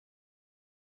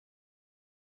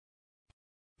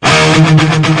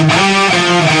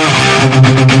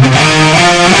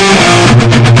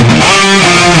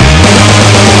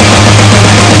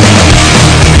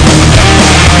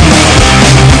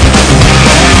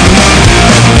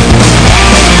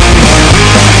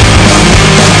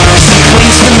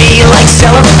Like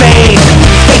cellophane,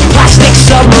 fake plastic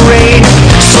submarine,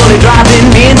 slowly driving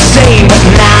me insane. But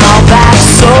now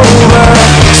that's over.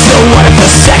 So what if the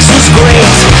sex was great,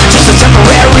 just a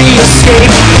temporary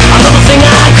escape, another thing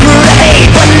I grew to hate.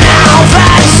 But now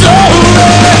that's over.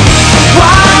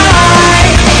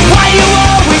 Why you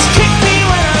always kick me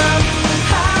when I'm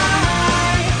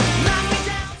high, knock me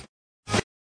down.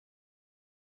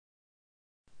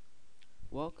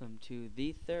 Welcome to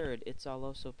the third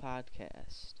Itsalloso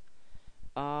podcast.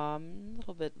 A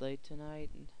little bit late tonight.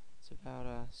 It's about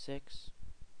 6.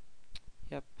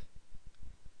 Yep.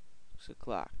 6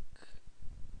 o'clock.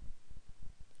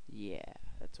 Yeah,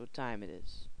 that's what time it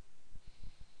is.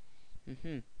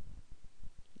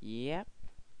 Yep.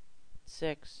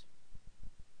 6.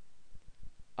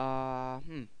 Well,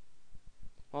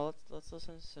 let's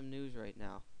listen to some news right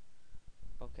now.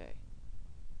 Okay.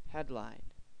 Headline: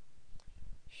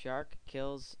 Shark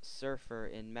kills surfer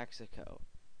in Mexico,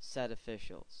 said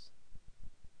officials.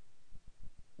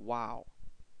 Wow.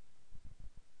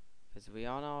 Because we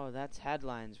all know that's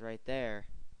headlines right there.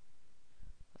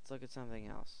 Let's look at something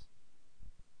else.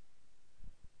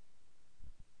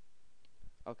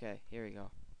 Okay, here we go.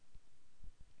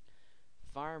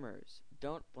 Farmers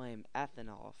don't blame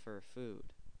ethanol for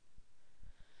food.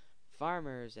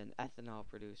 Farmers and ethanol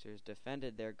producers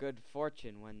defended their good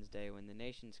fortune Wednesday when the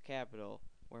nation's capital,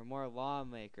 where more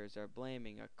lawmakers are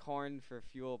blaming a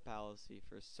corn-for-fuel policy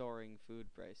for soaring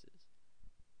food prices.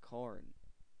 Corn.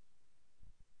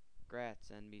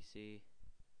 Grats, NBC.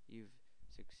 You've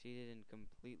succeeded in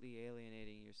completely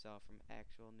alienating yourself from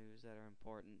actual news that are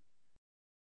important.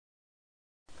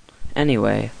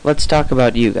 Anyway, let's talk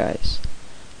about you guys.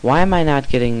 Why am I not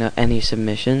getting any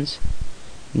submissions?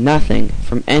 Nothing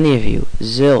from any of you.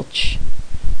 Zilch.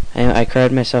 I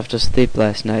cried myself to sleep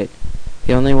last night.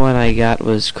 The only one I got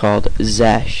was called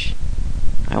Zesh.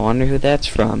 I wonder who that's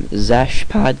from. Zesh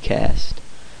Podcast.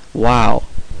 Wow.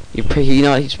 You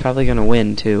know he's probably going to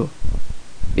win, too.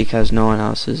 Because no one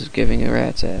else is giving a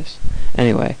rat's ass.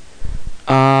 Anyway.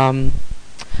 Why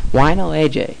no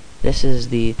AJ? This is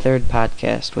the third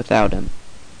podcast without him.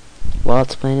 Well,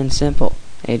 it's plain and simple.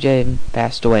 AJ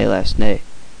passed away last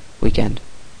weekend.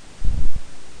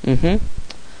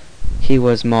 He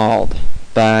was mauled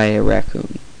by a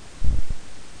raccoon.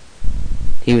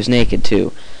 He was naked,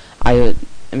 too. I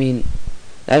mean,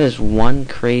 that is one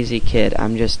crazy kid.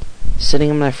 I'm just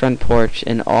sitting on my front porch,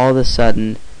 and all of a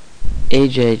sudden,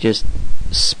 AJ just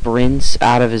sprints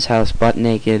out of his house butt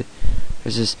naked.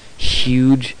 There's this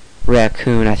huge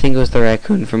raccoon. I think it was the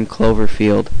raccoon from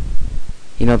Cloverfield.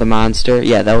 You know, the monster?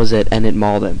 Yeah, that was it, and it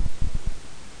mauled him.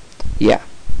 Yeah.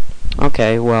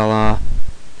 Okay, well,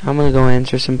 I'm gonna go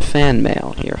answer some fan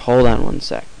mail. Here, hold on one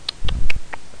sec.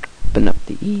 Open up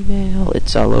the email.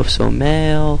 Itsalloso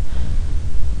mail.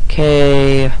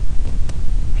 Okay.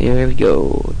 Here we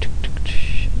go.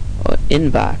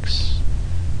 Inbox.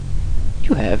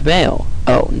 You have mail.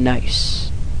 Oh,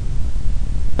 nice.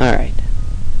 Alright.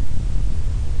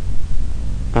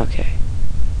 Okay.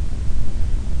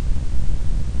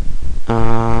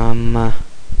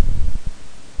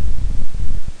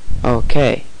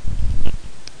 Okay.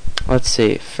 Let's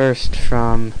see. First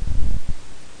from...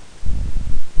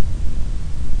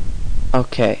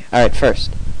 Okay. Alright,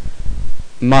 first.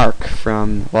 Mark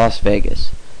from Las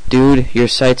Vegas. Dude, your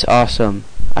site's awesome.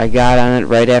 I got on it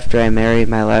right after I married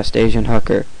my last Asian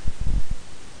hooker.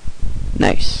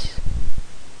 Nice.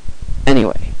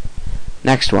 Anyway.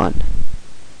 Next one.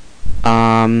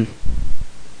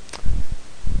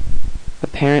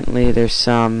 Apparently there's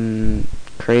some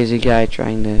crazy guy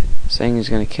saying he's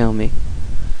gonna kill me.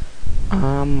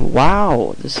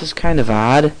 Wow, this is kind of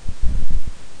odd.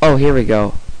 Oh, here we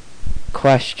go.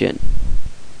 Question.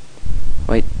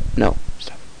 Wait, no,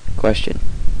 stop. Question.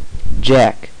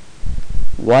 Jack,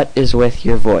 what is with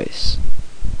your voice?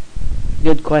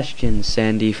 Good question,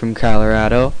 Sandy from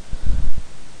Colorado.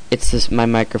 It's my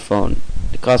microphone.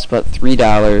 It cost about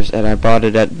 $3, and I bought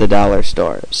it at the dollar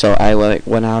store, so I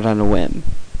went out on a whim.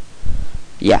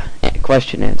 Yeah,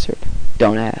 question answered.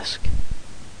 Don't ask.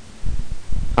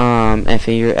 If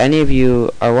any of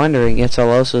you are wondering,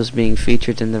 Itsalloso is being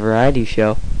featured in the variety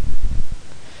show.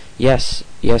 Yes,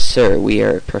 sir, we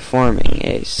are performing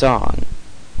a song.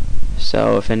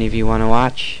 So if any of you want to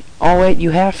watch... Oh, wait,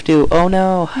 you have to. Oh,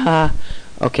 no. Ha.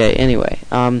 Okay, anyway,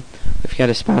 we've got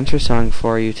a sponsor song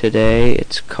for you today.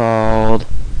 It's called...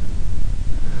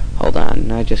 Hold on.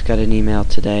 on. I just got an email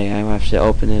today. I have to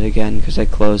open it again because I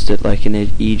closed it like an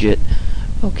idiot.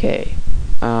 Okay.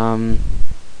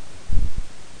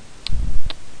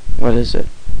 What is it?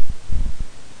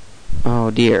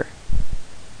 Oh dear.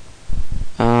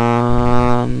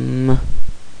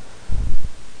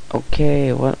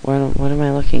 Okay, what am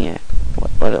I looking at?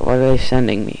 What are they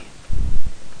sending me?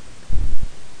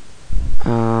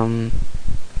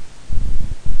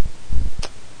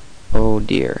 Oh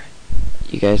dear.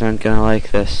 You guys aren't gonna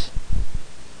like this.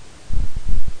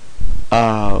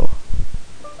 Oh.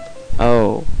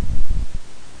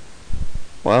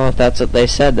 Well, if that's what they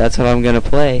said, that's what I'm gonna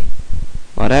play.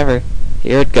 Whatever.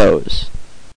 Here it goes.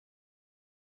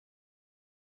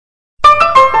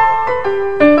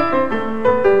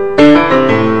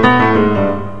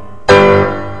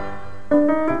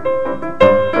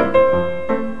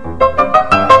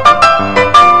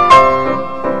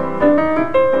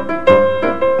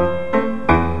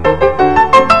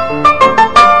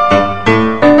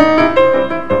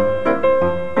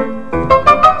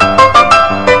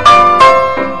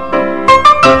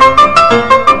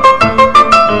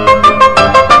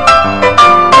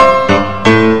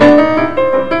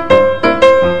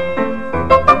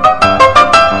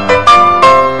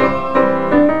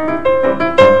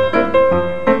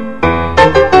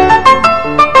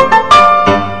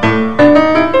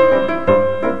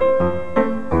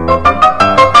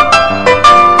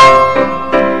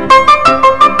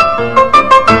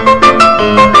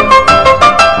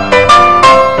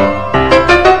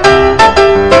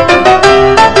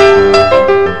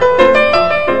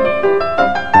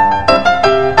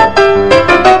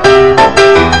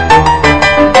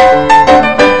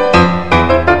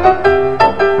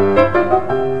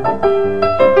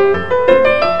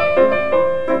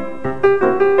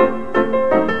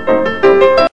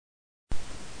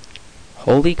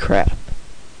 Holy crap.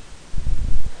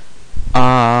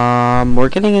 We're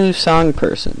getting a new song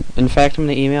person. In fact, I'm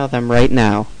gonna email them right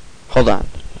now. Hold on.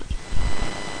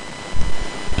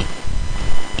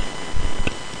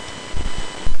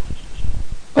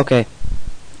 Okay.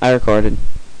 I recorded.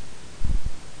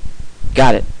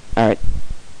 Got it.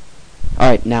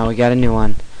 Alright, now we got a new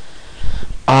one.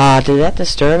 Did that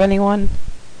disturb anyone?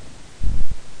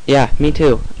 Yeah, me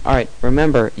too. Alright,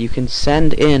 remember, you can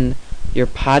send in your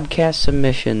podcast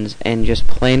submissions and just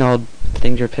plain old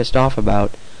things you're pissed off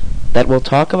about that we'll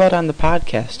talk about on the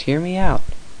podcast. Hear me out.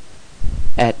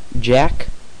 At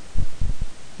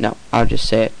No, I'll just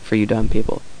say it for you dumb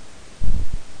people.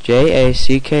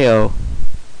 JACKO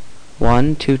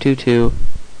 1222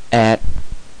 at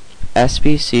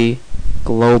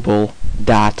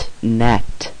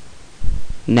sbcglobal.net.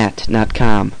 Net, not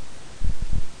com.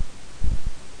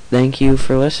 Thank you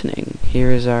for listening.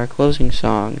 Here is our closing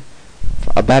song.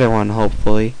 A better one,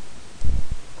 hopefully.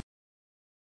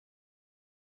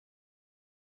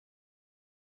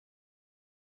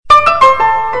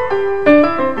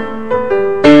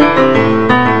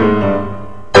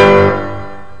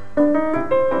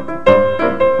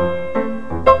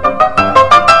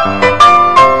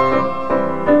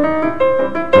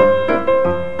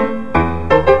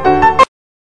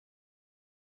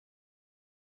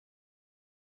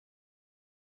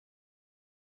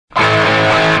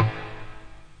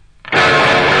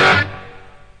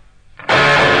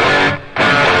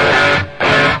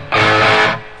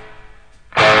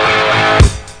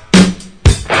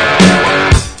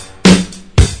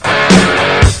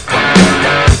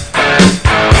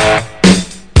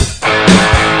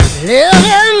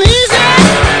 Living